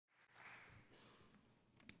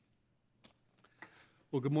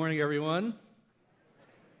Well, good morning, everyone.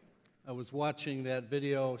 I was watching that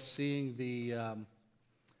video, seeing the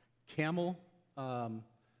camel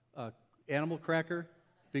animal cracker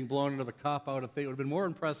being blown into the cop out. It would have been more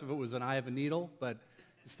impressive if it was an eye of a needle, but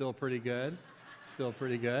still pretty good. Still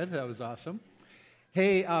pretty good. That was awesome.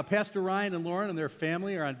 Hey, Pastor Ryan and Lauren and their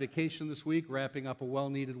family are on vacation this week, wrapping up a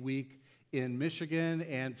well-needed week in Michigan,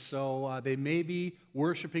 and so they may be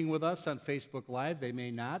worshiping with us on Facebook Live. They may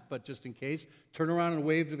not, but just in case, turn around and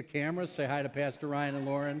wave to the camera. Say hi to Pastor Ryan and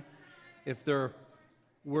Lauren if they're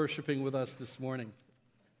worshiping with us this morning.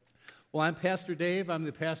 Well, I'm Pastor Dave. I'm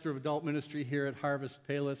the pastor of adult ministry here at Harvest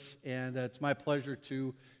Palis, and it's my pleasure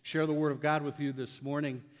to share the Word of God with you this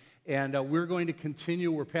morning. And we're going to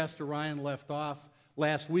continue where Pastor Ryan left off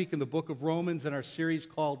last week in the book of Romans in our series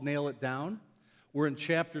called Nail It Down. We're in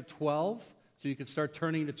chapter 12, so you can start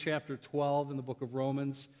turning to chapter 12 in the book of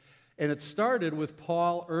Romans. And it started with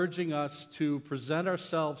Paul urging us to present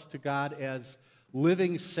ourselves to God as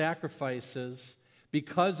living sacrifices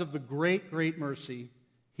because of the great, great mercy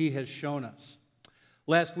He has shown us.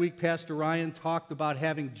 Last week, Pastor Ryan talked about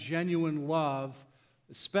having genuine love,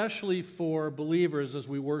 especially for believers as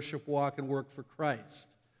we worship, walk, and work for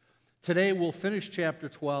Christ. Today, we'll finish chapter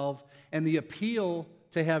 12, and the appeal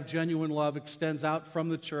to have genuine love extends out from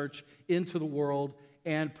the church into the world,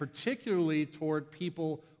 and particularly toward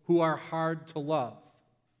people who are hard to love.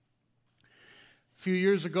 A few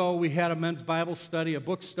years ago, we had a men's Bible study, a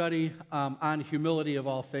book study on humility of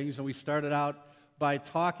all things, and we started out by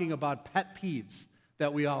talking about pet peeves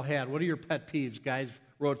that we all had. What are your pet peeves? Guys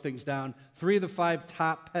wrote things down. 3 of the 5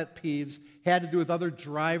 top pet peeves had to do with other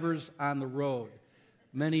drivers on the road.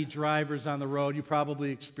 Many drivers on the road, you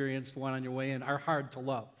probably experienced one on your way in, are hard to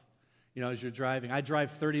love, as you're driving. I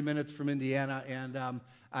drive 30 minutes from Indiana, and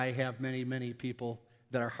I have many, many people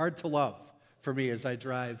that are hard to love for me as I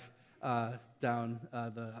drive down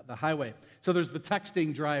the highway. So there's the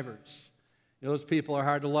texting drivers. Those people are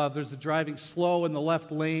hard to love. There's the driving slow in the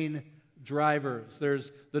left lane drivers.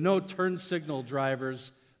 There's the no turn signal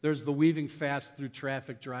drivers. There's the weaving fast through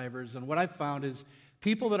traffic drivers. And what I've found is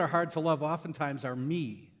people that are hard to love oftentimes are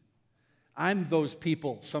me. I'm those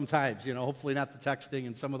people sometimes, hopefully not the texting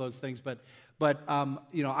and some of those things, but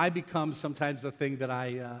I become sometimes the thing that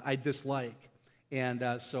I dislike. And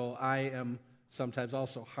so I am sometimes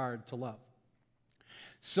also hard to love.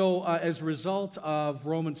 So as a result of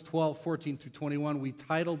Romans 12, 14 through 21, we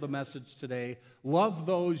titled the message today, Love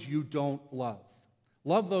Those You Don't Love.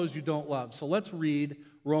 Love those you don't love. So let's read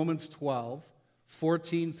Romans 12,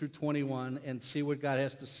 14 through 21, and see what God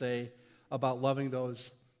has to say about loving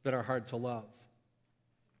those that are hard to love.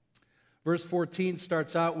 Verse 14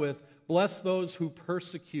 starts out with, Bless those who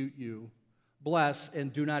persecute you, bless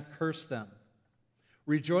and do not curse them.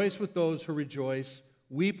 Rejoice with those who rejoice,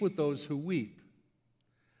 weep with those who weep.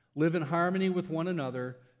 Live in harmony with one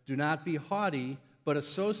another, do not be haughty, but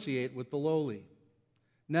associate with the lowly.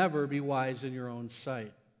 Never be wise in your own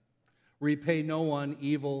sight. Repay no one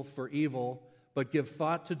evil for evil, but give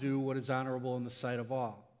thought to do what is honorable in the sight of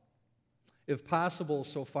all. If possible,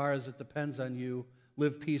 so far as it depends on you,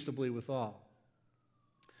 live peaceably with all.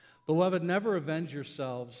 Beloved, never avenge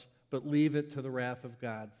yourselves, but leave it to the wrath of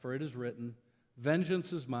God. For it is written,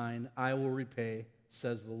 Vengeance is mine, I will repay,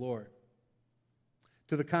 says the Lord.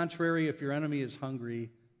 To the contrary, if your enemy is hungry,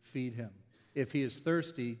 feed him. If he is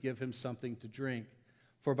thirsty, give him something to drink.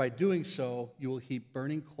 For by doing so, you will heap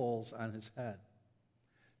burning coals on his head.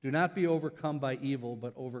 Do not be overcome by evil,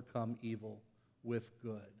 but overcome evil with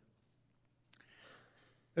good.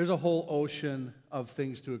 There's a whole ocean of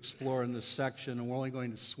things to explore in this section, and we're only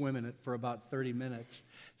going to swim in it for about 30 minutes.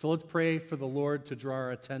 So let's pray for the Lord to draw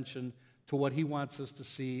our attention to what He wants us to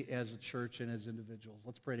see as a church and as individuals.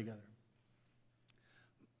 Let's pray together.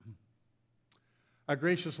 Our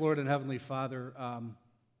gracious Lord and Heavenly Father,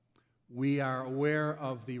 we are aware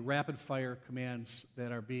of the rapid-fire commands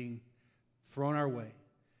that are being thrown our way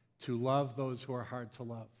to love those who are hard to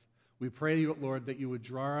love. We pray, Lord, that you would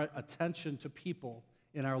draw attention to people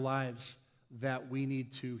in our lives that we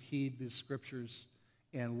need to heed these scriptures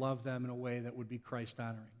and love them in a way that would be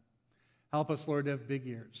Christ-honoring. Help us, Lord, to have big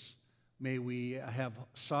ears. May we have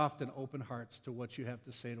soft and open hearts to what you have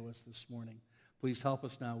to say to us this morning. Please help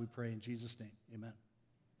us now, we pray in Jesus' name. Amen.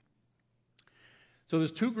 So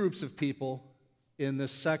there's 2 groups of people in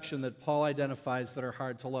this section that Paul identifies that are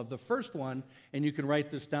hard to love. The first one, and you can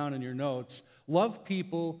write this down in your notes, love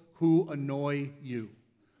people who annoy you.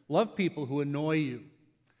 Love people who annoy you.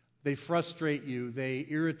 They frustrate you. They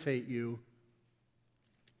irritate you.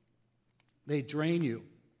 They drain you.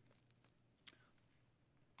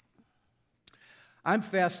 I'm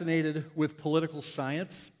fascinated with political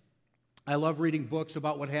science. I love reading books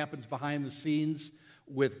about what happens behind the scenes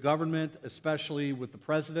with government, especially with the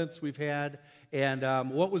presidents we've had. And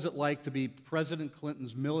what was it like to be President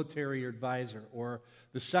Clinton's military advisor, or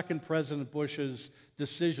the second President Bush's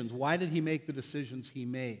decisions? Why did he make the decisions he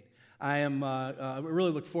made? I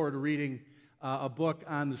really look forward to reading a book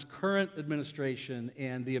on this current administration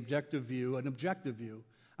and an objective view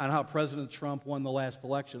on how President Trump won the last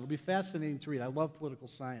election. It'll be fascinating to read. I love political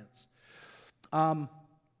science. I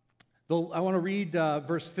want to read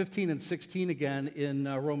verse 15 and 16 again in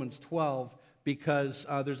Romans 12, because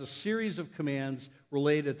there's a series of commands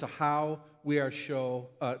related to how we are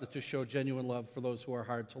to show genuine love for those who are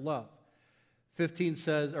hard to love. 15.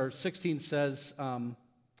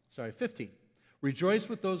 Rejoice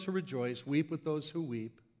with those who rejoice, weep with those who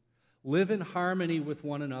weep. Live in harmony with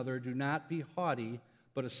one another. Do not be haughty,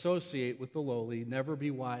 but associate with the lowly. Never be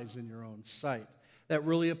wise in your own sight. That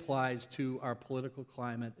really applies to our political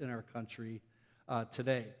climate in our country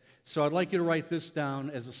today. So I'd like you to write this down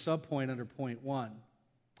as a subpoint under point 1.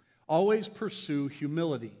 Always pursue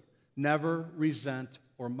humility. Never resent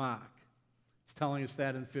or mock. It's telling us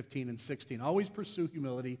that in 15 and 16. Always pursue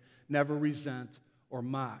humility. Never resent or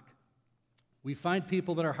mock. We find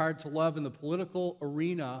people that are hard to love in the political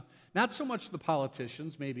arena, not so much the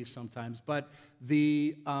politicians, maybe sometimes, but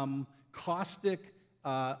the caustic,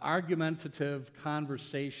 argumentative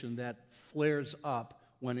conversation that flares up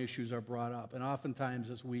when issues are brought up. And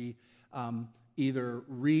oftentimes as we either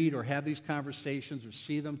read or have these conversations or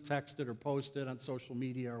see them texted or posted on social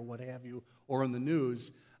media or what have you, or in the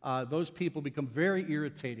news, those people become very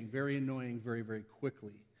irritating, very annoying very, very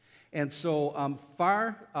quickly. And so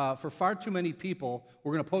for far too many people,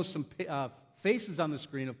 we're going to post some faces on the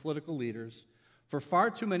screen of political leaders. For far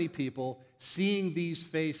too many people, seeing these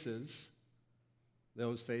faces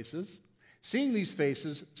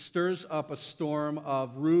stirs up a storm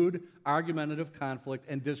of rude, argumentative conflict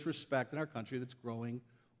and disrespect in our country that's growing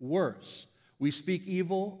worse. We speak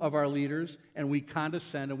evil of our leaders, and we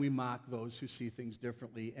condescend and we mock those who see things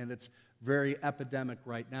differently, and it's very epidemic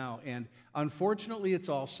right now. And unfortunately, it's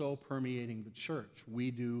also permeating the church.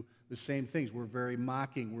 We do the same things. We're very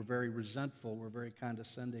mocking, we're very resentful, we're very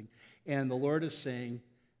condescending. And the Lord is saying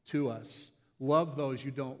to us, love those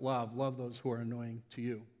you don't love those who are annoying to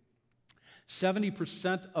you.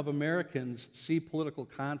 70% of Americans see political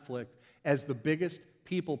conflict as the biggest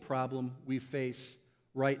people problem we face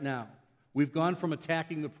right now. We've gone from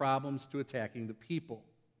attacking the problems to attacking the people.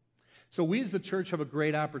 So we as the church have a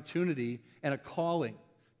great opportunity and a calling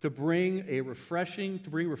to bring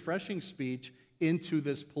refreshing speech into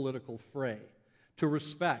this political fray, to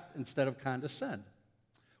respect instead of condescend.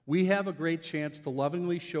 We have a great chance to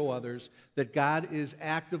lovingly show others that God is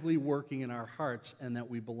actively working in our hearts and that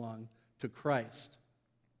we belong to Christ.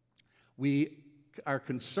 We are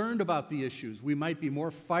concerned about the issues. We might be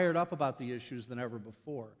more fired up about the issues than ever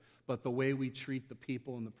before, but the way we treat the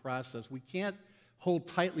people in the process, we can't hold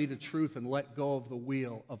tightly to truth and let go of the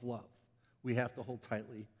wheel of love. We have to hold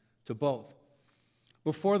tightly to both.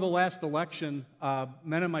 Before the last election,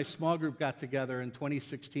 men in my small group got together in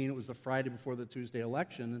 2016. It was the Friday before the Tuesday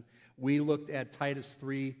election. And we looked at Titus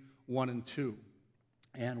 3, 1 and 2.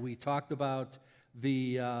 And we talked about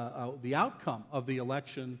the outcome of the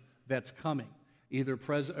election that's coming. Either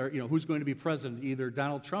who's going to be president. Either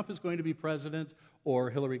Donald Trump is going to be president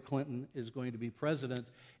or Hillary Clinton is going to be president.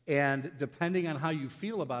 And depending on how you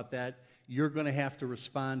feel about that, you're going to have to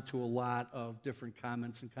respond to a lot of different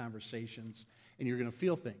comments and conversations, and you're going to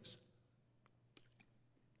feel things.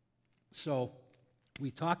 So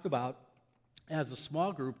we talked about, as a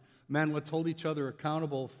small group, men, let's hold each other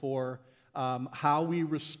accountable for how we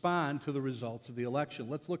respond to the results of the election.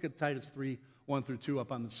 Let's look at Titus 3, 1 through 2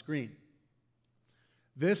 up on the screen.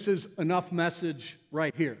 This is enough message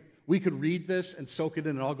right here. We could read this and soak it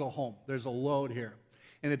in and all go home. There's a load here.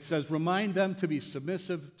 And it says, remind them to be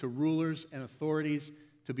submissive to rulers and authorities,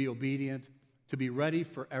 to be obedient, to be ready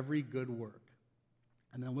for every good work.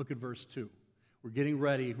 And then look at verse 2. We're getting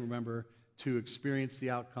ready, remember, to experience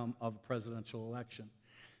the outcome of a presidential election.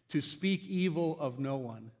 To speak evil of no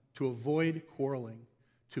one, to avoid quarreling,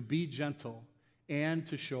 to be gentle, and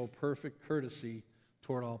to show perfect courtesy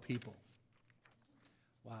toward all people.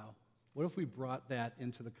 Wow. What if we brought that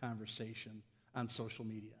into the conversation on social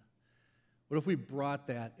media? What if we brought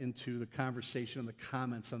that into the conversation in the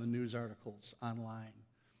comments on the news articles online?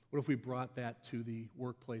 What if we brought that to the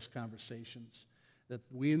workplace conversations? That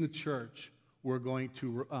we in the church were going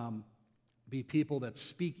to be people that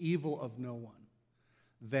speak evil of no one,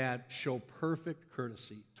 that show perfect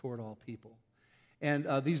courtesy toward all people. And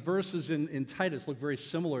these verses in Titus look very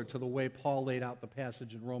similar to the way Paul laid out the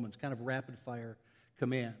passage in Romans, kind of rapid-fire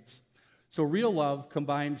commands. So real love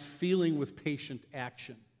combines feeling with patient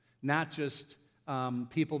action, not just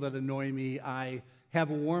people that annoy me. I have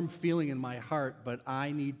a warm feeling in my heart, but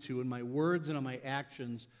I need to, in my words and in my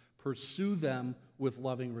actions, pursue them with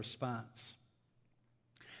loving response.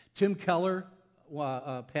 Tim Keller,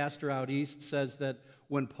 a pastor out east, says that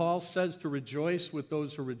when Paul says to rejoice with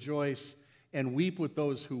those who rejoice and weep with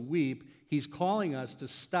those who weep, he's calling us to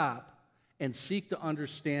stop and seek to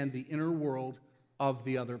understand the inner world of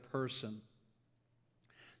the other person.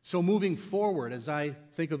 So moving forward, as I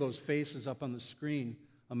think of those faces up on the screen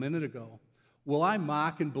a minute ago, will I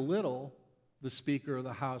mock and belittle the Speaker of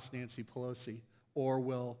the House, Nancy Pelosi, or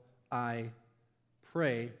will I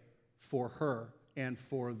pray for her and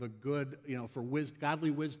for the good, for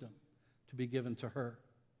godly wisdom to be given to her?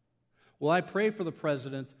 Will I pray for the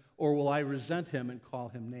president, or will I resent him and call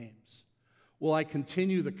him names? Will I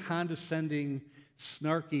continue the condescending,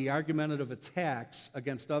 snarky, argumentative attacks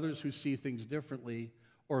against others who see things differently,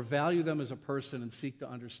 or value them as a person and seek to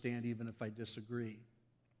understand even if I disagree?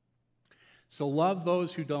 So love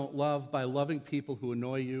those who don't love by loving people who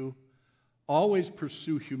annoy you. Always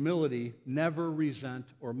pursue humility, never resent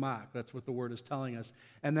or mock. That's what the word is telling us.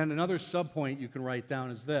 And then another subpoint you can write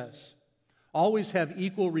down is this: always have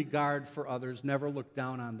equal regard for others, never look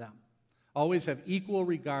down on them. Always have equal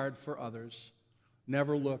regard for others,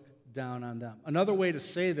 never look down on them. Another way to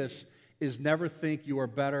say this is never think you are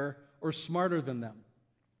better or smarter than them.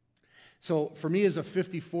 So for me as a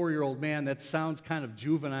 54-year-old man, that sounds kind of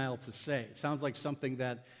juvenile to say. It sounds like something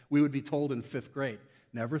that we would be told in 5th grade.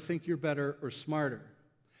 Never think you're better or smarter.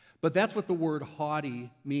 But that's what the word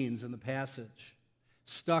haughty means in the passage.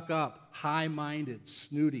 Stuck up, high-minded,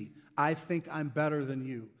 snooty. I think I'm better than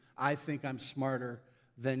you. I think I'm smarter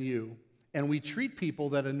than you. And we treat people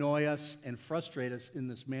that annoy us and frustrate us in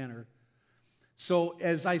this manner. So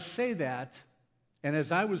as I say that, and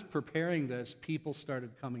as I was preparing this, people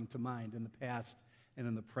started coming to mind in the past and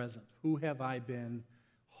in the present. Who have I been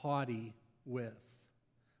haughty with?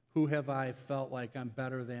 Who have I felt like I'm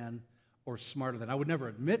better than or smarter than? I would never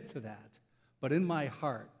admit to that, but in my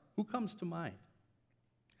heart, who comes to mind?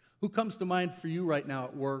 Who comes to mind for you right now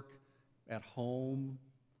at work, at home,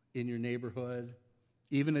 in your neighborhood,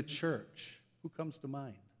 even at church? Who comes to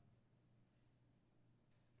mind?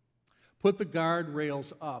 Put the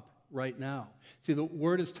guardrails up right now. See, the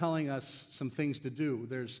Word is telling us some things to do.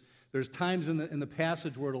 There's times in the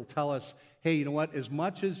passage where it'll tell us, hey, you know what? As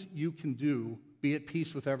much as you can do, be at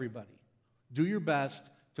peace with everybody. Do your best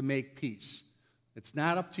to make peace. It's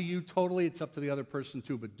not up to you totally, it's up to the other person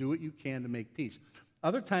too, but do what you can to make peace.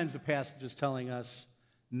 Other times the passage is telling us,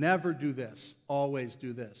 never do this, always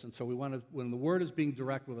do this. And so we want to, when the Word is being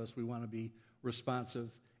direct with us, we want to be responsive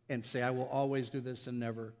and say, I will always do this and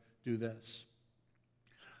never do this.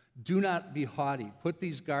 Do not be haughty. Put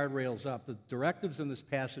these guardrails up. The directives in this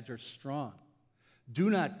passage are strong. Do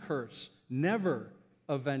not curse. Never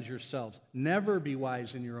avenge yourselves. Never be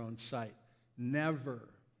wise in your own sight. Never.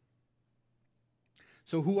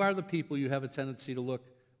 So who are the people you have a tendency to look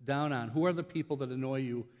down on? Who are the people that annoy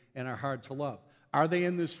you and are hard to love? Are they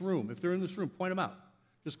in this room? If they're in this room, point them out.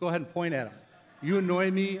 Just go ahead and point at them. You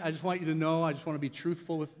annoy me. I just want you to know. I just want to be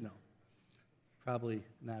truthful with... No. Probably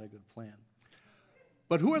not a good plan.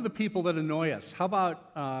 But who are the people that annoy us? How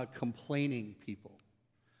about complaining people?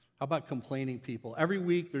 How about complaining people? Every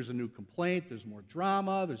week there's a new complaint, there's more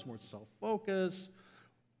drama, there's more self-focus.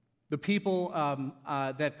 The people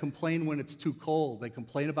that complain when it's too cold, they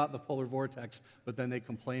complain about the polar vortex, but then they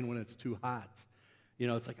complain when it's too hot. You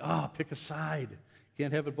know, it's like, pick a side.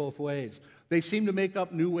 Can't have it both ways. They seem to make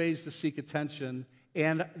up new ways to seek attention,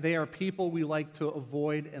 and they are people we like to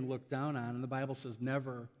avoid and look down on, and the Bible says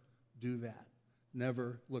never do that.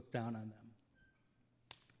 Never look down on them.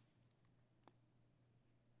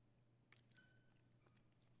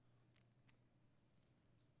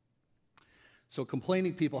 So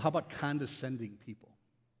complaining people, how about condescending people?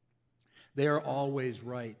 They are always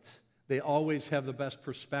right. They always have the best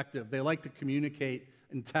perspective. They like to communicate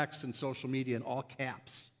in text and social media in all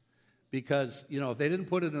caps. Because, if they didn't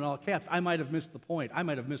put it in all caps, I might have missed the point. I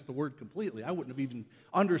might have missed the word completely. I wouldn't have even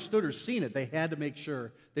understood or seen it. They had to make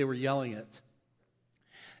sure they were yelling it.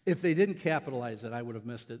 If they didn't capitalize it, I would have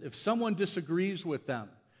missed it. If someone disagrees with them,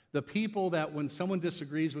 the people that when someone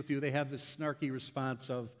disagrees with you, they have this snarky response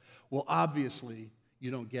of, well, obviously you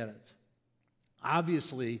don't get it.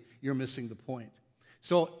 Obviously you're missing the point.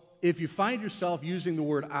 So if you find yourself using the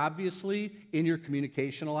word obviously in your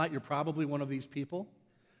communication a lot, you're probably one of these people,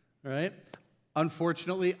 right?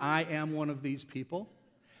 Unfortunately, I am one of these people,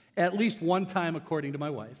 at least one time according to my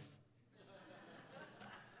wife.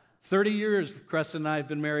 30 years, Cressa and I have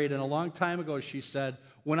been married, and a long time ago, she said,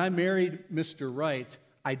 when I married Mr. Wright,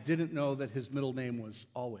 I didn't know that his middle name was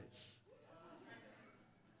Always.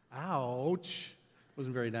 Ouch.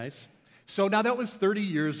 Wasn't very nice. So now that was 30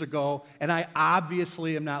 years ago, and I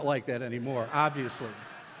obviously am not like that anymore, obviously.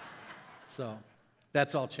 So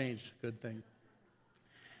that's all changed. Good thing.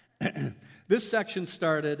 This section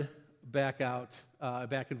started back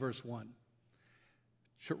in verse 1.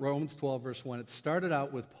 Romans 12, verse 1. It started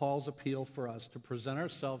out with Paul's appeal for us to present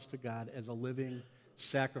ourselves to God as a living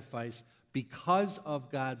sacrifice because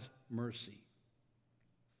of God's mercy.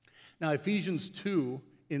 Now, Ephesians 2,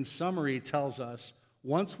 in summary, tells us,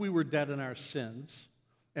 once we were dead in our sins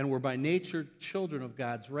and were by nature children of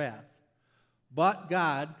God's wrath, but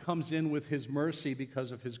God comes in with his mercy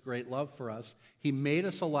because of his great love for us. He made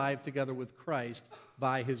us alive together with Christ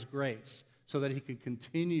by his grace so that he can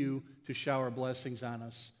continue to shower blessings on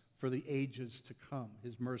us for the ages to come.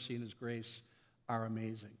 His mercy and his grace are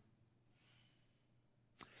amazing.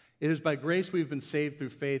 It is by grace we've been saved through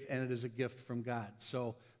faith, and it is a gift from God.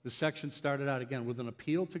 So the section started out again with an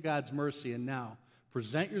appeal to God's mercy, and now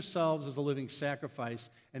present yourselves as a living sacrifice,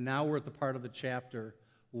 and now we're at the part of the chapter,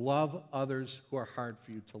 love others who are hard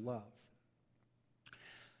for you to love.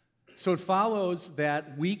 So it follows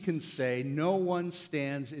that we can say, no one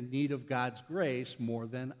stands in need of God's grace more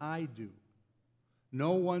than I do.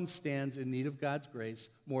 No one stands in need of God's grace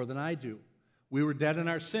more than I do. We were dead in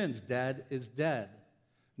our sins. Dead is dead.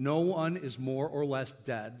 No one is more or less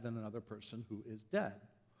dead than another person who is dead.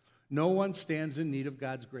 No one stands in need of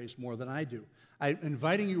God's grace more than I do. I'm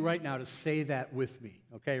inviting you right now to say that with me.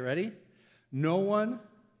 Okay, ready? No one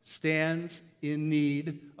stands in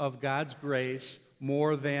need of God's grace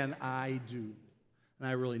more than I do. And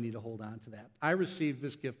I really need to hold on to that. I received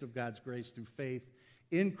this gift of God's grace through faith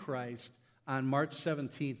in Christ on March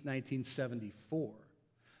 17th, 1974.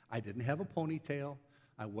 I didn't have a ponytail.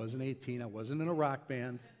 I wasn't 18. I wasn't in a rock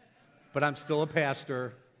band. But I'm still a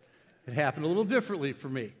pastor. It happened a little differently for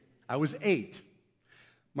me. I was 8.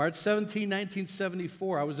 March 17,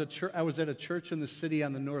 1974, I was at a church in the city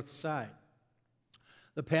on the north side.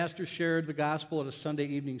 The pastor shared the gospel at a Sunday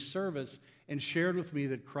evening service and shared with me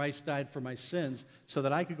that Christ died for my sins so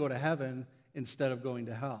that I could go to heaven instead of going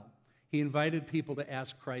to hell. He invited people to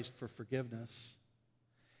ask Christ for forgiveness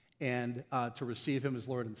and to receive him as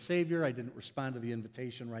Lord and Savior. I didn't respond to the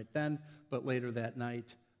invitation right then, but later that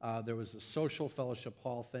night there was a social fellowship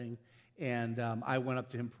hall thing, and I went up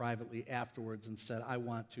to him privately afterwards and said, I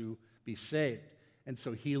want to be saved. And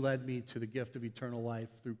so he led me to the gift of eternal life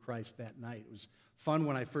through Christ that night. It was fun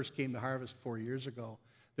when I first came to Harvest 4 years ago.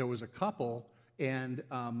 There was a couple, and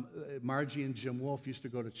Margie and Jim Wolf used to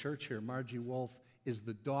go to church here. Margie Wolf is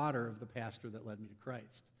the daughter of the pastor that led me to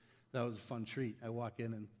Christ. That was a fun treat. I walk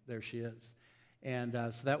in, and there she is. And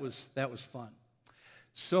so that was fun.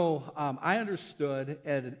 So I understood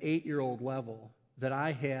at an 8-year-old level that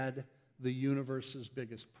I had the universe's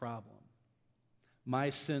biggest problem.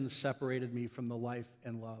 My sins separated me from the life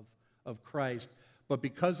and love of Christ. But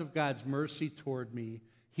because of God's mercy toward me,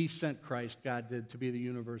 he sent Christ, God did, to be the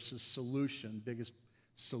universe's solution, biggest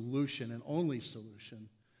solution and only solution,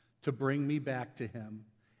 to bring me back to him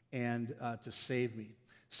and to save me.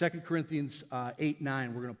 2 Corinthians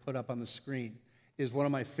 8:9, we're going to put up on the screen, is one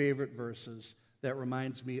of my favorite verses that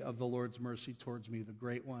reminds me of the Lord's mercy towards me. The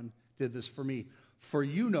great one did this for me. For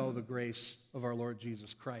you know the grace of our Lord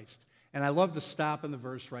Jesus Christ. And I love to stop in the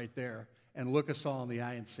verse right there and look us all in the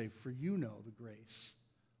eye and say, for you know the grace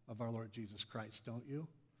of our Lord Jesus Christ, don't you?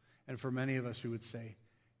 And for many of us, we would say,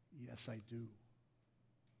 yes, I do.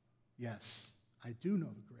 Yes, I do know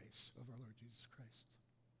the grace of our Lord Jesus Christ.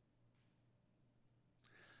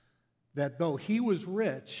 That though he was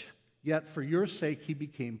rich, yet for your sake he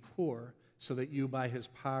became poor, so that you by his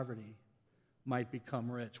poverty might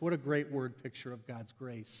become rich. What a great word picture of God's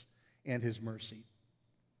grace and his mercy.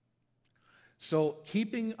 So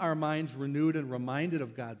keeping our minds renewed and reminded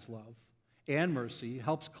of God's love and mercy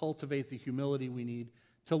helps cultivate the humility we need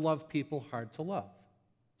to love people hard to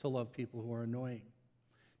love people who are annoying,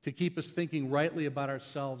 to keep us thinking rightly about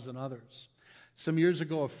ourselves and others. Some years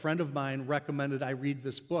ago, a friend of mine recommended I read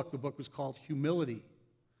this book. The book was called Humility.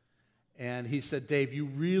 And he said, Dave, you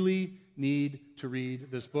really need to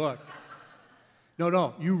read this book.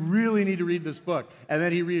 No, you really need to read this book. And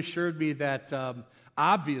then he reassured me that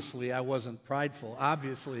obviously I wasn't prideful.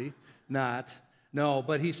 Obviously not. No,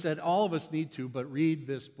 but he said all of us need to, but read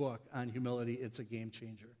this book on humility. It's a game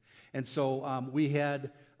changer. And so we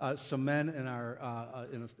had some men in our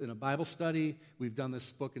in a Bible study. We've done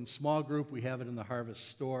this book in small group. We have it in the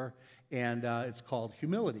Harvest store, and it's called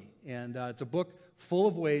Humility. And it's a book full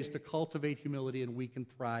of ways to cultivate humility and weaken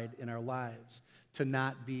pride in our lives, to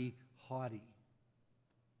not be haughty.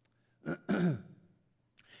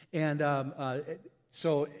 And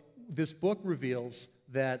so this book reveals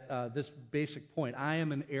that this basic point: I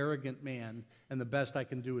am an arrogant man, and the best I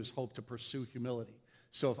can do is hope to pursue humility.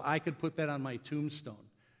 So if I could put that on my tombstone,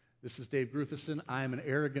 this is Dave Grutheson, I am an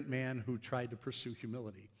arrogant man who tried to pursue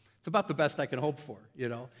humility. It's about the best I can hope for,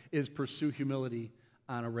 is pursue humility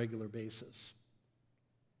on a regular basis.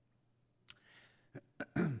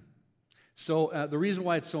 So the reason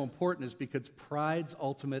why it's so important is because pride's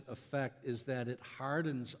ultimate effect is that it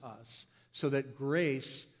hardens us so that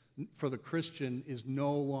grace for the Christian is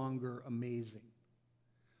no longer amazing.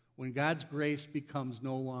 When God's grace becomes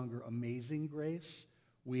no longer amazing grace,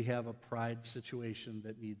 we have a pride situation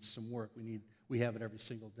that needs some work. We have it every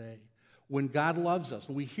single day. When God loves us,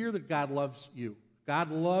 when we hear that God loves you,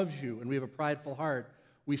 and we have a prideful heart,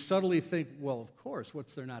 we subtly think, well, of course,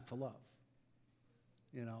 what's there not to love?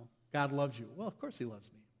 God loves you. Well, of course he loves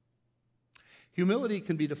me. Humility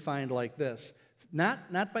can be defined like this: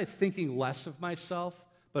 not by thinking less of myself,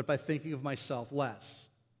 but by thinking of myself less.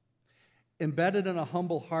 Embedded in a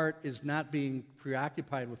humble heart is not being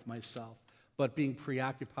preoccupied with myself, but being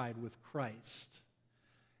preoccupied with Christ.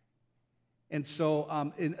 And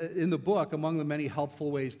so in the book, among the many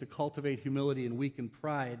helpful ways to cultivate humility and weaken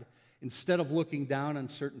pride, instead of looking down on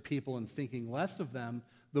certain people and thinking less of them,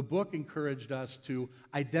 the book encouraged us to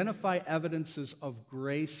identify evidences of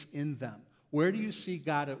grace in them. Where do you see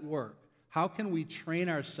God at work? How can we train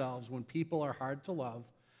ourselves when people are hard to love,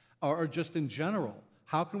 or just in general?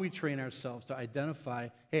 How can we train ourselves to identify,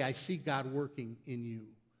 hey, I see God working in you,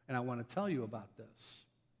 and I want to tell you about this?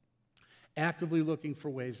 Actively looking for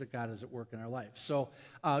ways that God is at work in our life. So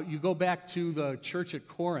you go back to the church at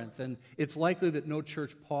Corinth, and it's likely that no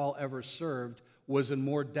church Paul ever served was in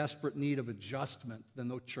more desperate need of adjustment than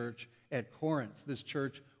the church at Corinth. This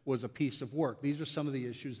church was a piece of work. These are some of the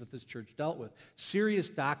issues that this church dealt with. Serious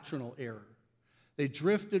doctrinal error. They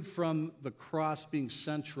drifted from the cross being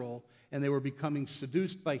central, and they were becoming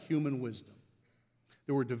seduced by human wisdom.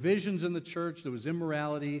 There were divisions in the church. There was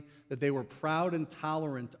immorality that they were proud and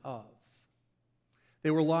tolerant of.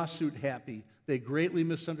 They were lawsuit happy. They greatly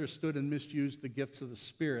misunderstood and misused the gifts of the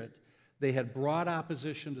Spirit. They had broad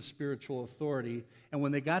opposition to spiritual authority, and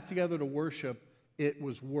when they got together to worship, it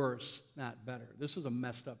was worse, not better. This is a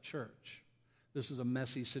messed up church. This is a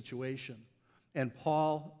messy situation. And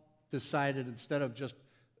Paul decided, instead of just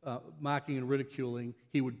mocking and ridiculing,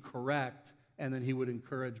 he would correct, and then he would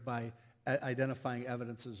encourage by identifying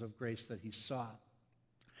evidences of grace that he saw.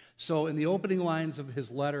 So in the opening lines of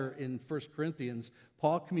his letter in 1 Corinthians,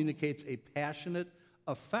 Paul communicates a passionate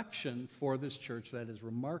affection for this church that is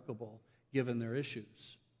remarkable given their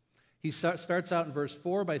issues. He starts out in verse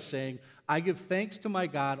 4 by saying, I give thanks to my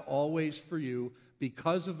God always for you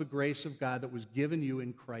because of the grace of God that was given you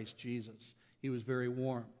in Christ Jesus. He was very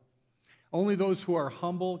warm. Only those who are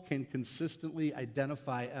humble can consistently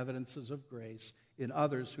identify evidences of grace in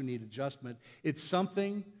others who need adjustment. It's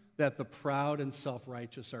something that the proud and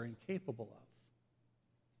self-righteous are incapable of.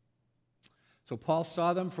 So Paul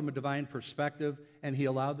saw them from a divine perspective, and he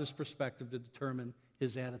allowed this perspective to determine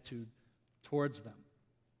his attitude towards them.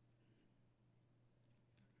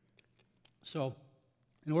 So,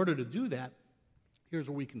 in order to do that, here's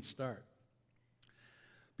where we can start.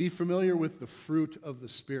 Be familiar with the fruit of the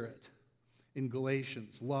Spirit in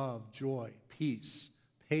Galatians: love, joy, peace,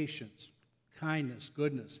 patience, kindness,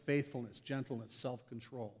 goodness, faithfulness, gentleness,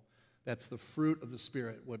 self-control. That's the fruit of the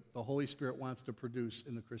Spirit, what the Holy Spirit wants to produce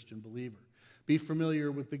in the Christian believer. Be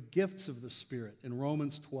familiar with the gifts of the Spirit in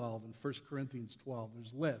Romans 12 and 1 Corinthians 12.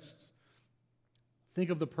 There's lists. Think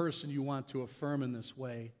of the person you want to affirm in this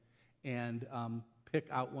way, and pick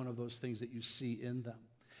out one of those things that you see in them.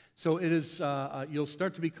 So it is. You'll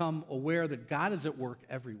start to become aware that God is at work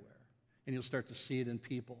everywhere, and you'll start to see it in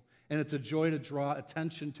people. And it's a joy to draw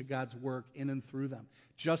attention to God's work in and through them.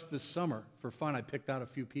 Just this summer, for fun, I picked out a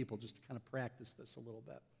few people just to kind of practice this a little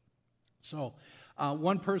bit. So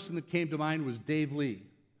one person that came to mind was Dave Lee.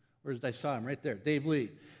 I saw him right there, Dave Lee.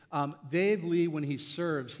 Dave Lee, when he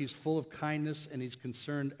serves, he's full of kindness, and he's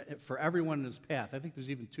concerned for everyone in his path. I think there's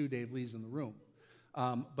even 2 Dave Lees in the room.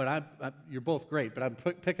 But you're both great, but I'm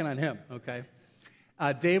picking on him, okay?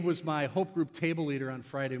 Dave was my Hope Group table leader on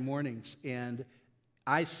Friday mornings, and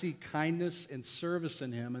I see kindness and service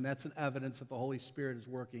in him, and that's an evidence that the Holy Spirit is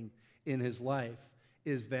working in his life,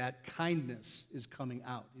 is that kindness is coming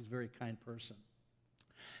out. He's a very kind person.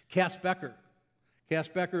 Cass Becker. Cass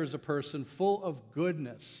Becker is a person full of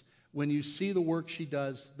goodness, when you see the work she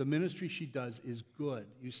does, the ministry she does is good.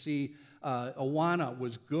 You see, Awana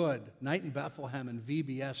was good. Night in Bethlehem and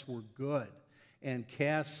VBS were good. And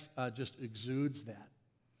Cass just exudes that.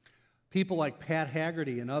 People like Pat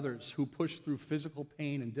Haggerty and others who push through physical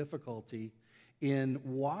pain and difficulty in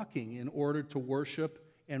walking in order to worship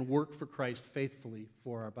and work for Christ faithfully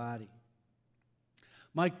for our body.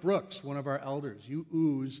 Mike Brooks, one of our elders, you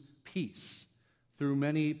ooze peace. Through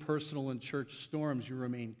many personal and church storms, you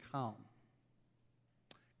remain calm.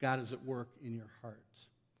 God is at work in your heart.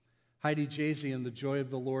 Heidi Jazian, the joy of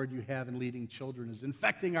the Lord you have in leading children is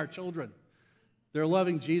infecting our children. They're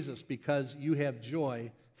loving Jesus because you have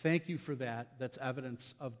joy. Thank you for that. That's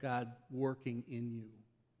evidence of God working in you.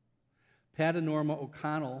 Pat and Norma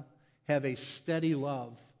O'Connell have a steady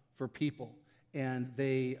love for people, and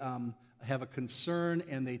they have a concern,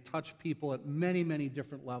 and they touch people at many, many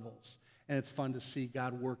different levels. And it's fun to see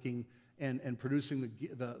God working and producing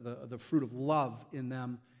the fruit of love in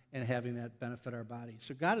them and having that benefit our body.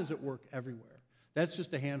 So God is at work everywhere. That's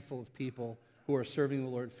just a handful of people who are serving the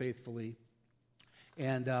Lord faithfully.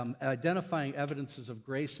 And identifying evidences of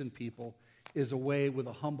grace in people is a way with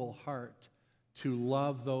a humble heart to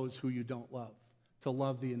love those who you don't love, to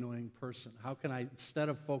love the annoying person. How can I, instead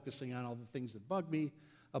of focusing on all the things that bug me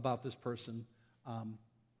about this person, how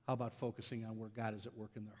about focusing on where God is at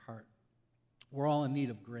work in their heart? We're all in need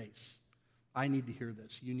of grace. I need to hear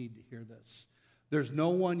this. You need to hear this. There's no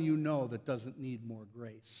one you know that doesn't need more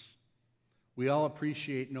grace. We all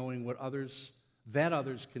appreciate knowing that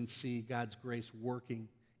others can see God's grace working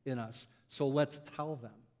in us. So let's tell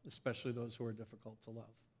them, especially those who are difficult to love.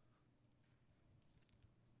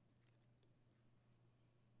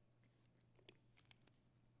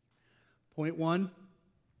 Point 1,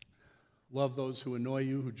 love those who annoy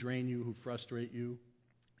you, who drain you, who frustrate you,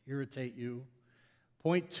 irritate you.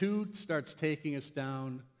 Point 2 starts taking us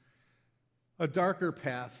down a darker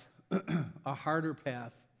path, a harder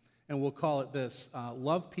path, and we'll call it this: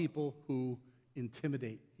 love people who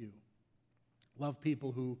intimidate you. Love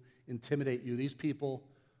people who intimidate you. These people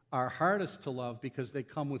are hardest to love because they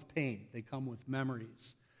come with pain. They come with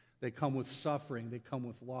memories. They come with suffering. They come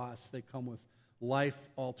with loss. They come with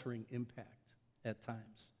life-altering impact at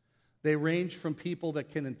times. They range from people that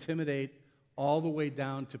can intimidate all the way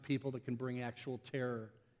down to people that can bring actual terror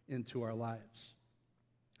into our lives.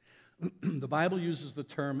 The Bible uses the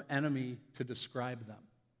term enemy to describe them.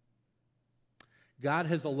 God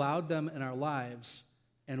has allowed them in our lives,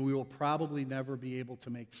 and we will probably never be able to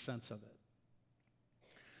make sense of it.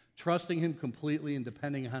 Trusting Him completely and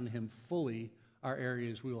depending on Him fully are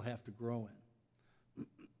areas we will have to grow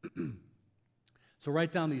in. So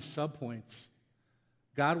write down these subpoints.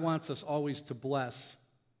 God wants us always to bless,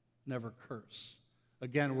 never curse.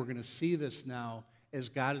 Again, we're going to see this now as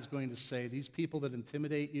God is going to say, these people that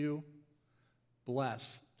intimidate you,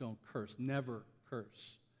 bless, don't curse. Never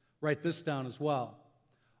curse. Write this down as well.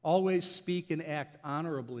 Always speak and act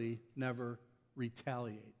honorably, never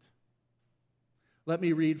retaliate. Let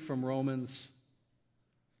me read from Romans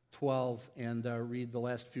 12 and read the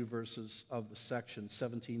last few verses of the section,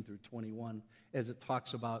 17 through 21, as it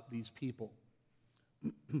talks about these people.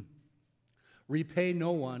 Repay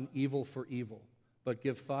no one evil for evil, but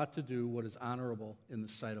give thought to do what is honorable in the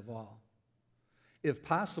sight of all. If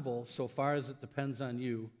possible, so far as it depends on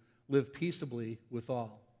you, live peaceably with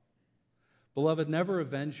all. Beloved, never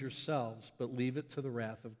avenge yourselves, but leave it to the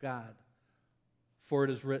wrath of God. For it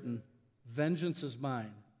is written, vengeance is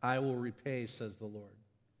mine, I will repay, says the Lord.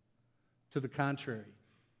 To the contrary,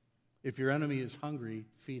 if your enemy is hungry,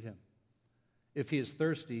 feed him. If he is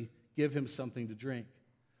thirsty, give him something to drink.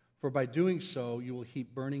 For by doing so, you will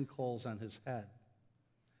heap burning coals on his head.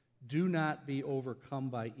 Do not be overcome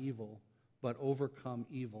by evil, but overcome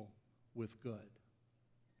evil with good.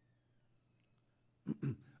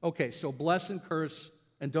 Okay, so bless and curse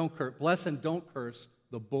and don't curse. Bless and don't curse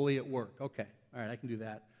the bully at work. Okay, all right, I can do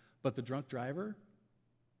that. But the drunk driver,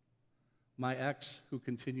 my ex who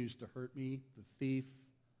continues to hurt me, the thief,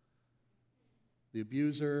 the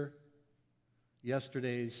abuser,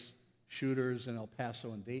 yesterday's shooters in El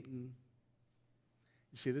Paso and Dayton.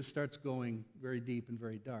 You see, this starts going very deep and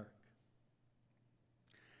very dark.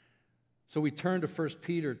 So we turn to 1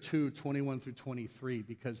 Peter 2, 21 through 23,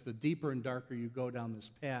 because the deeper and darker you go down this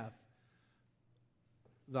path,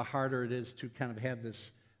 the harder it is to kind of have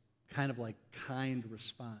this kind of like kind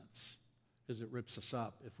response, because it rips us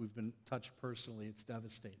up. If we've been touched personally, it's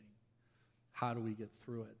devastating. How do we get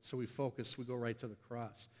through it? So we go right to the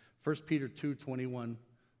cross. 1 Peter 2, 21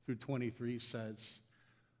 through 23 says,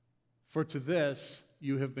 for to this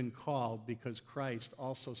you have been called, because Christ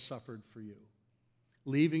also suffered for you,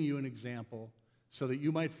 leaving you an example so that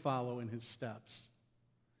you might follow in his steps.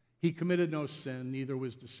 He committed no sin, neither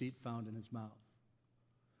was deceit found in his mouth.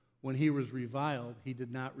 When he was reviled, he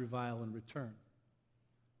did not revile in return.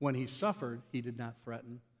 When he suffered, he did not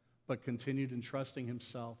threaten, but continued entrusting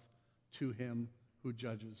himself to him who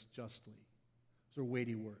judges justly. Those are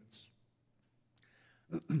weighty words.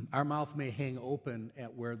 Our mouth may hang open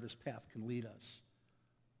at where this path can lead us,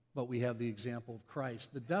 but we have the example of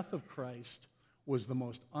Christ. The death of Christ was the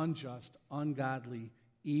most unjust, ungodly,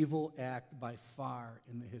 evil act by far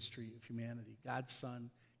in the history of humanity. God's Son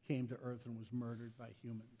came to earth and was murdered by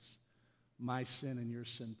humans. My sin and your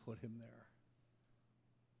sin put him there.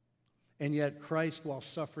 And yet Christ, while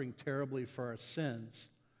suffering terribly for our sins,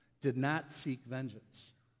 did not seek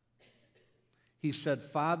vengeance. He said,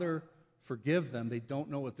 Father, forgive them. They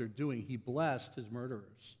don't know what they're doing. He blessed his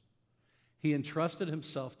murderers. He entrusted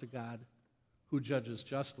himself to God, who judges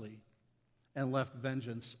justly, and left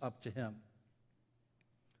vengeance up to him.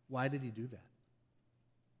 Why did he do that?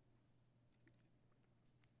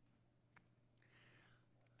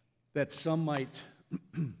 That some might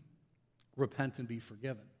repent and be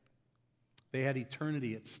forgiven. They had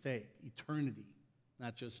eternity at stake. Eternity,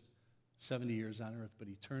 not just 70 years on earth, but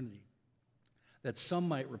eternity. That some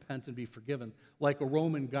might repent and be forgiven, like a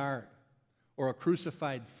Roman guard or a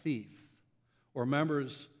crucified thief or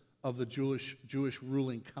members of the Jewish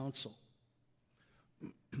ruling council.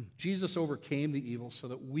 Jesus overcame the evil so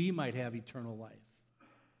that we might have eternal life.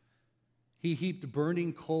 He heaped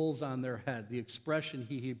burning coals on their head. The expression,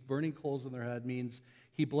 he heaped burning coals on their head, means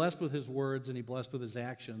he blessed with his words and he blessed with his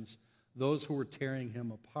actions those who were tearing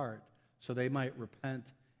him apart so they might repent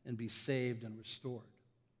and be saved and restored.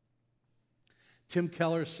 Tim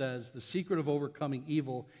Keller says, the secret of overcoming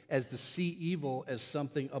evil is to see evil as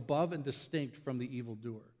something above and distinct from the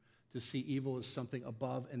evildoer. To see evil as something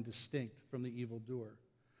above and distinct from the evildoer.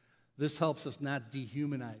 This helps us not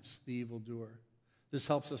dehumanize the evildoer. This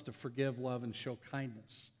helps us to forgive, love, and show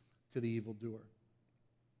kindness to the evildoer.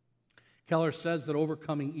 Keller says that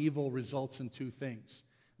overcoming evil results in two things.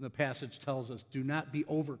 And the passage tells us, do not be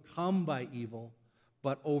overcome by evil,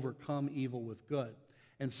 but overcome evil with good.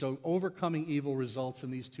 And so overcoming evil results in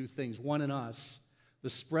these two things. One, in us, the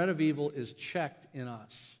spread of evil is checked in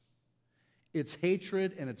us. Its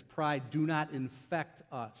hatred and its pride do not infect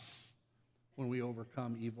us when we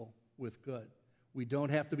overcome evil with good. We don't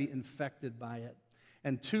have to be infected by it.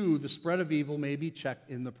 And two, the spread of evil may be checked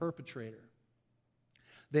in the perpetrator.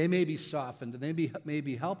 They may be softened and they may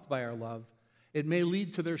be helped by our love. It may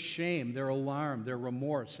lead to their shame, their alarm, their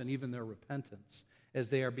remorse, and even their repentance as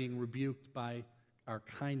they are being rebuked by our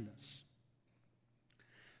kindness.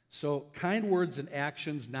 So kind words and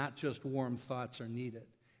actions, not just warm thoughts, are needed.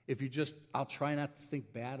 If you just, I'll try not to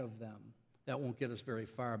think bad of them, that won't get us very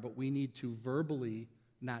far. But we need to verbally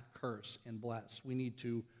not curse and bless. We need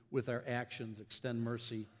to, with our actions, extend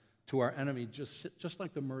mercy to our enemy, just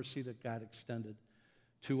like the mercy that God extended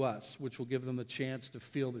to us, which will give them the chance to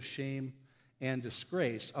feel the shame and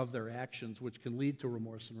disgrace of their actions, which can lead to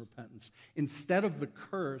remorse and repentance, instead of the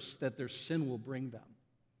curse that their sin will bring them.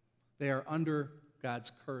 They are under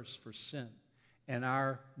God's curse for sin, and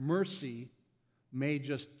our mercy may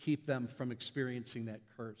just keep them from experiencing that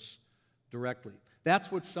curse directly.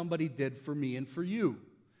 That's what somebody did for me and for you.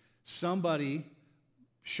 Somebody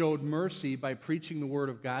showed mercy by preaching the word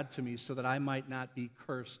of God to me so that I might not be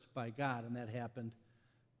cursed by God, and that happened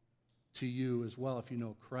to you as well if you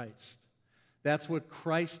know Christ. That's what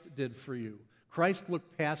Christ did for you. Christ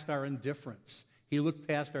looked past our indifference. He looked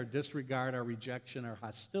past our disregard, our rejection, our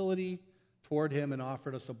hostility toward him, and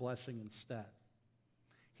offered us a blessing instead.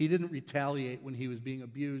 He didn't retaliate when he was being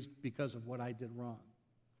abused because of what I did wrong.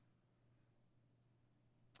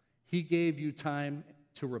 He gave you time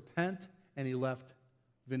to repent, and he left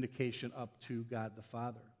vindication up to God the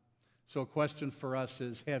Father. So a question for us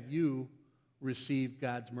is, have you received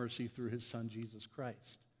God's mercy through his Son, Jesus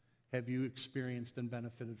Christ? Have you experienced and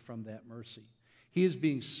benefited from that mercy? He is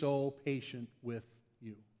being so patient with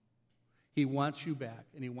you. He wants you back,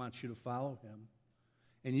 and he wants you to follow him.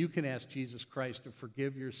 And you can ask Jesus Christ to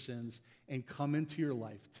forgive your sins and come into your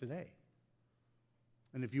life today.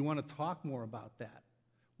 And if you want to talk more about that,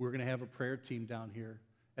 we're going to have a prayer team down here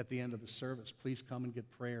at the end of the service. Please come and get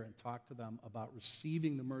prayer and talk to them about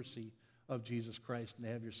receiving the mercy of Jesus Christ and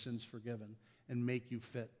to have your sins forgiven and make you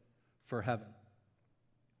fit for heaven.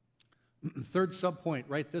 Third subpoint,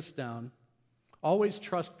 write this down. Always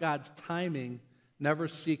trust God's timing, never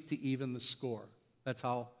seek to even the score. That's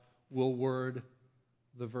how we'll word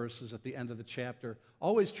the verses at the end of the chapter.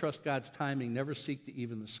 Always trust God's timing, never seek to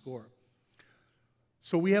even the score.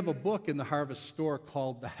 So we have a book in the Harvest Store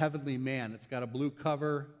called The Heavenly Man. It's got a blue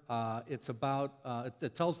cover.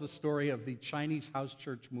 It tells the story of the Chinese house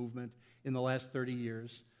church movement in the last 30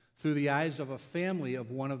 years through the eyes of a family of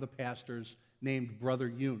one of the pastors named Brother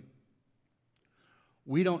Yun.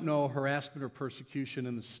 We don't know harassment or persecution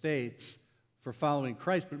in the States for following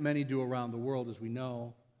Christ, but many do around the world, as we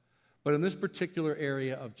know. But in this particular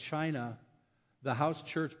area of China, the house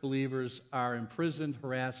church believers are imprisoned,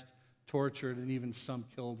 harassed, tortured, and even some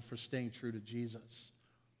killed for staying true to Jesus.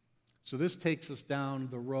 So this takes us down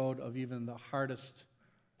the road of even the hardest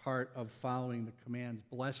part of following the commands.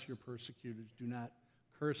 Bless your persecutors, do not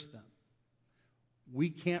curse them. We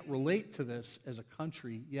can't relate to this as a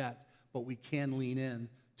country yet, but we can lean in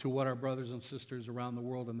to what our brothers and sisters around the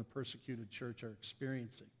world in the persecuted church are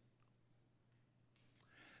experiencing.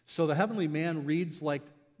 So the Heavenly Man reads like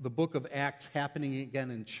the book of Acts happening again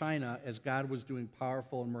in China as God was doing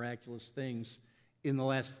powerful and miraculous things in the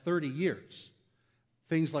last 30 years.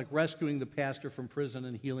 Things like rescuing the pastor from prison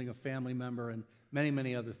and healing a family member and many,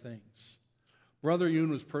 many other things. Brother Yun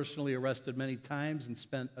was personally arrested many times and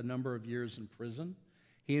spent a number of years in prison.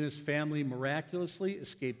 He and his family miraculously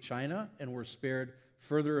escaped China and were spared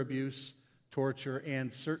further abuse, torture,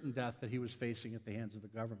 and certain death that he was facing at the hands of the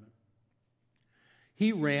government.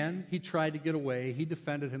 He ran, he tried to get away, he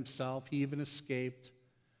defended himself, he even escaped,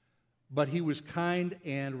 but he was kind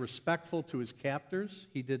and respectful to his captors.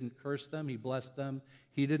 He didn't curse them, he blessed them.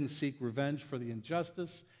 He didn't seek revenge for the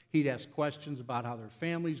injustice. He'd ask questions about how their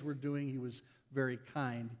families were doing. He was very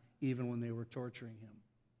kind even when they were torturing him.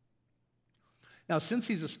 Now, since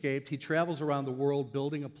he's escaped, he travels around the world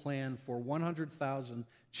building a plan for 100,000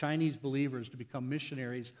 Chinese believers to become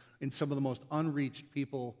missionaries in some of the most unreached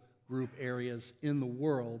people group areas in the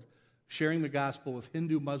world, sharing the gospel with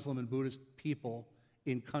Hindu, Muslim, and Buddhist people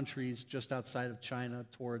in countries just outside of China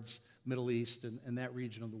towards Middle East and that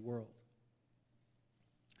region of the world.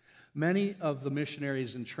 Many of the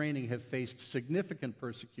missionaries in training have faced significant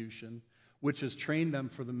persecution, which has trained them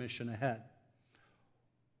for the mission ahead.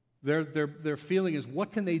 Their feeling is,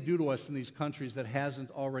 what can they do to us in these countries that hasn't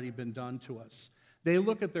already been done to us? They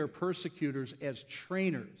look at their persecutors as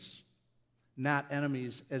trainers, not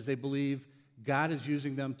enemies, as they believe God is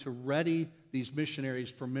using them to ready these missionaries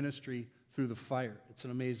for ministry through the fire. It's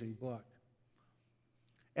an amazing book.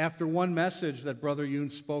 After one message that Brother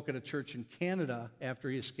Yun spoke at a church in Canada after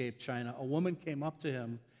he escaped China, a woman came up to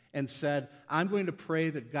him and said, "I'm going to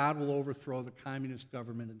pray that God will overthrow the communist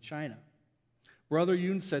government in China." Brother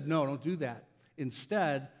Yun said, "No, don't do that.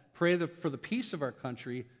 Instead, pray for the peace of our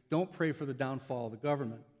country. Don't pray for the downfall of the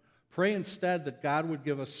government. Pray instead that God would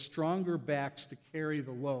give us stronger backs to carry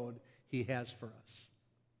the load he has for us."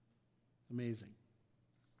 Amazing.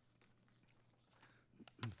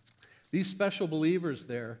 These special believers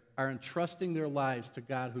there are entrusting their lives to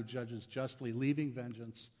God who judges justly, leaving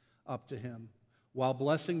vengeance up to him, while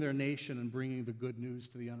blessing their nation and bringing the good news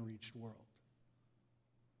to the unreached world.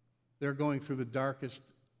 They're going through the darkest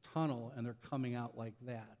tunnel, and they're coming out like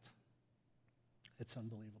that. It's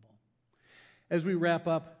unbelievable. As we wrap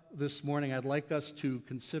up this morning, I'd like us to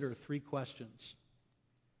consider 3 questions.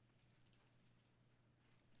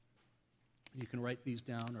 You can write these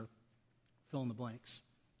down or fill in the blanks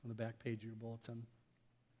on the back page of your bulletin.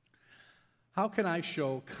 How can I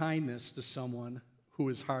show kindness to someone who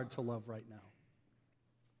is hard to love right now?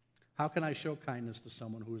 How can I show kindness to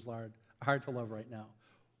someone who is hard to love right now?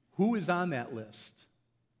 Who is on that list?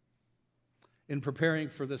 In preparing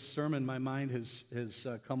for this sermon, my mind has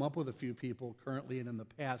come up with a few people currently and in the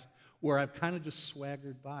past where I've kind of just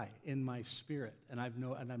swaggered by in my spirit, and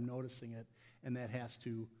I'm noticing it, and that has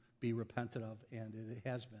to be repented of, and it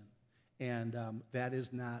has been. And that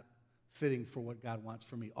is not fitting for what God wants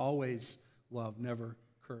for me. Always love, never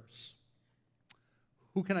curse.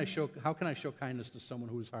 How can I show kindness to someone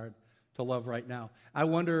who is hard to love right now? I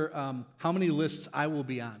wonder how many lists I will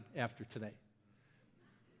be on after today.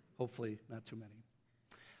 Hopefully not too many.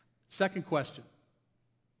 Second question.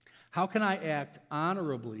 How can I act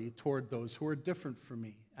honorably toward those who are different from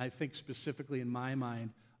me? I think specifically in my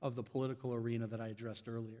mind of the political arena that I addressed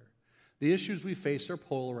earlier. The issues we face are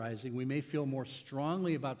polarizing. We may feel more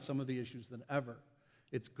strongly about some of the issues than ever.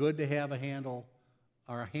 It's good to have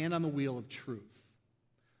our hand on the wheel of truth,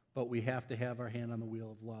 but we have to have our hand on the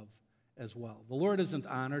wheel of love as well. The Lord isn't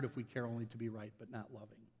honored if we care only to be right but not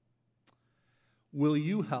loving. Will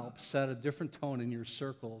you help set a different tone in your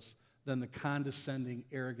circles than the condescending,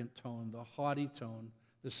 arrogant tone, the haughty tone,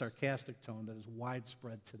 the sarcastic tone that is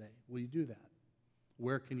widespread today? Will you do that?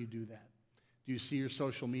 Where can you do that? Do you see your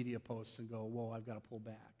social media posts and go, whoa, I've got to pull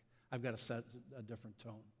back. I've got to set a different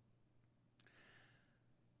tone.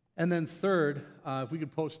 And then third, if we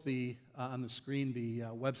could post on the screen the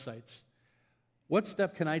websites. What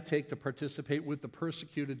step can I take to participate with the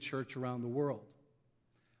persecuted church around the world?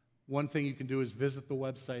 One thing you can do is visit the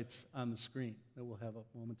websites on the screen that we'll have up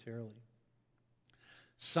momentarily.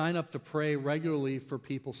 Sign up to pray regularly for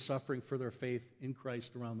people suffering for their faith in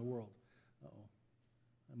Christ around the world. Uh-oh,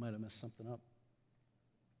 I might have messed something up.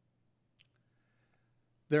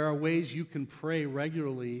 There are ways you can pray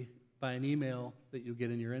regularly by an email that you'll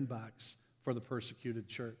get in your inbox for the persecuted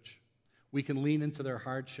church. We can lean into their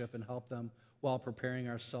hardship and help them while preparing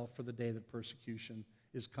ourselves for the day that persecution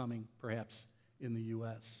is coming, perhaps in the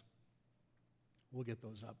U.S. We'll get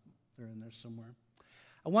those up. They're in there somewhere.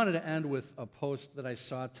 I wanted to end with a post that I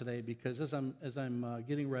saw today because as I'm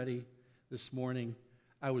getting ready this morning,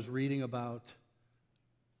 I was reading about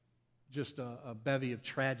just a bevy of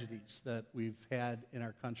tragedies that we've had in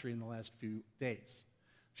our country in the last few days.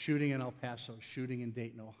 Shooting in El Paso, shooting in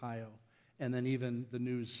Dayton, Ohio, and then even the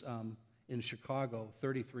news in Chicago,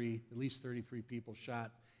 at least 33 people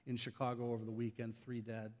shot in Chicago over the weekend, 3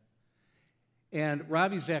 dead. And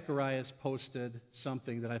Ravi Zacharias posted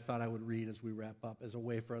something that I thought I would read as we wrap up as a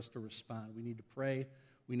way for us to respond. We need to pray.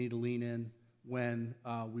 We need to lean in when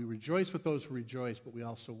we rejoice with those who rejoice, but we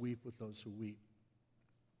also weep with those who weep.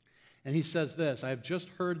 And he says this: I have just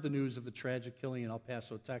heard the news of the tragic killing in El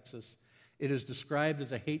Paso, Texas. It is described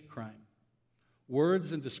as a hate crime.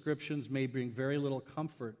 Words and descriptions may bring very little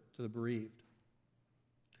comfort to the bereaved.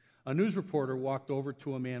 A news reporter walked over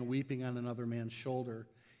to a man weeping on another man's shoulder.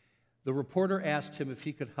 The reporter asked him if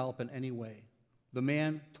he could help in any way. The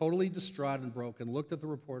man, totally distraught and broken, looked at the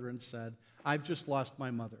reporter and said, "I've just lost my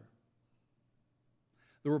mother."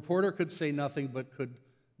 The reporter could say nothing but could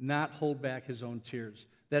not hold back his own tears.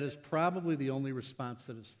 That is probably the only response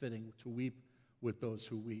that is fitting, to weep with those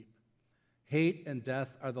who weep. Hate and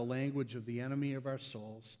death are the language of the enemy of our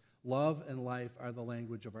souls. Love and life are the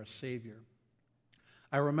language of our Savior.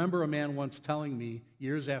 I remember a man once telling me,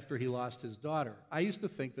 years after he lost his daughter, I used to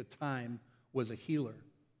think that time was a healer.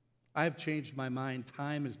 I have changed my mind.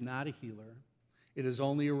 Time is not a healer. It is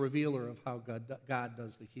only a revealer of how God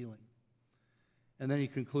does the healing. And then he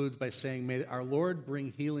concludes by saying, may our Lord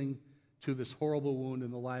bring healing to this horrible wound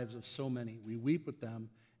in the lives of so many. We weep with them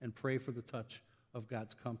and pray for the touch of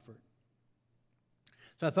God's comfort.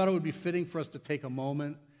 So I thought it would be fitting for us to take a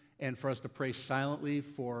moment and for us to pray silently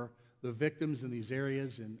for the victims in these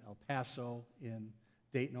areas in El Paso, in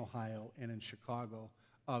Dayton, Ohio, and in Chicago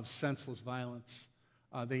of senseless violence.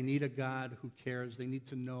 They need a God who cares. They need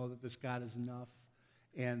to know that this God is enough,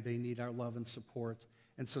 and they need our love and support.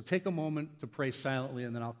 And so take a moment to pray silently,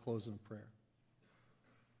 and then I'll close in prayer.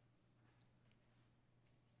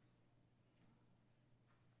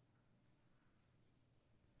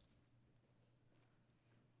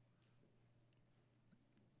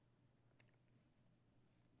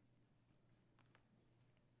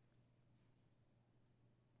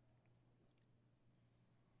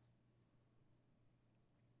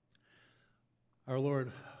 Our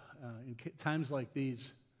Lord, in times like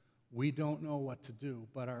these, we don't know what to do,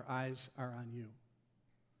 but our eyes are on you.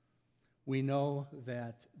 We know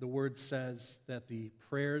that the Word says that the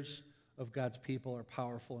prayers of God's people are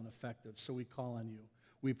powerful and effective, so we call on you.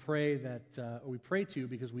 We pray to you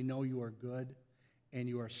because we know you are good and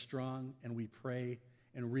you are strong, and we pray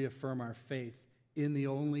and reaffirm our faith in the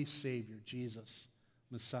only Savior, Jesus,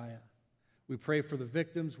 Messiah. We pray for the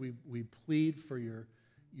victims. We plead for your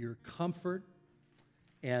comfort.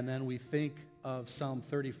 And then we think of Psalm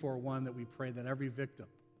 34:1 that we pray that every victim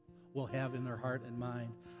will have in their heart and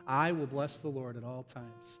mind. I will bless the Lord at all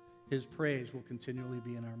times. His praise will continually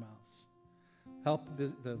be in our mouths. Help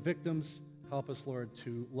the victims. Help us, Lord,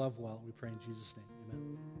 to love well. We pray in Jesus' name.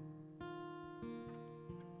 Amen.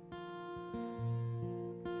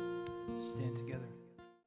 Let's stand together.